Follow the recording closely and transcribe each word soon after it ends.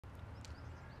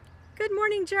Good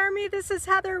morning, Jeremy. This is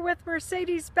Heather with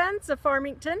Mercedes-Benz of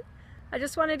Farmington. I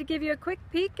just wanted to give you a quick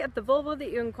peek at the Volvo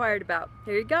that you inquired about.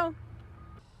 Here you go.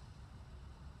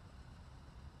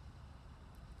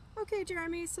 Okay,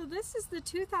 Jeremy, so this is the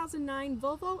 2009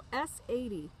 Volvo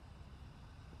S80.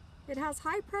 It has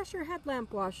high pressure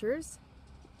headlamp washers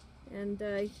and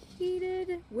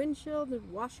heated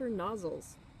windshield washer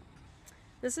nozzles.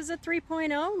 This is a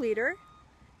 3.0 liter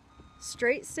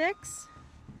straight six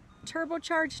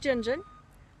turbocharged engine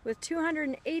with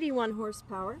 281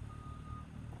 horsepower.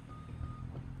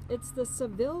 It's the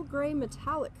Seville gray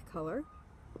metallic color.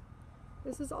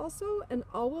 This is also an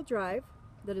all-wheel drive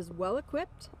that is well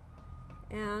equipped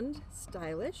and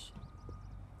stylish.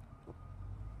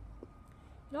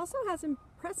 It also has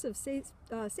impressive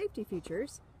safety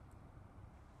features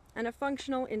and a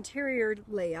functional interior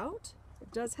layout.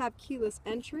 It does have keyless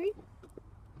entry.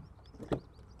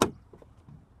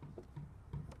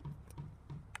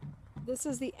 This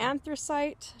is the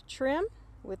anthracite trim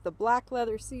with the black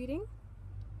leather seating,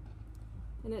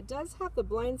 and it does have the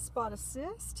blind spot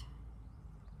assist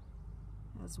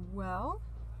as well.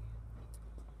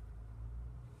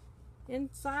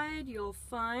 Inside you'll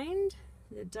find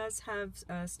it does have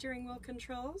steering wheel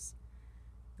controls,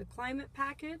 the climate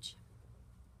package,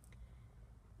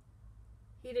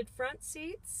 heated front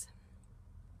seats,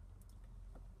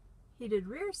 heated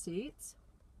rear seats,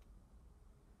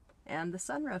 and the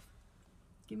sunroof.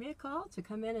 Give me a call to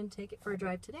come in and take it for a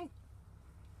drive today.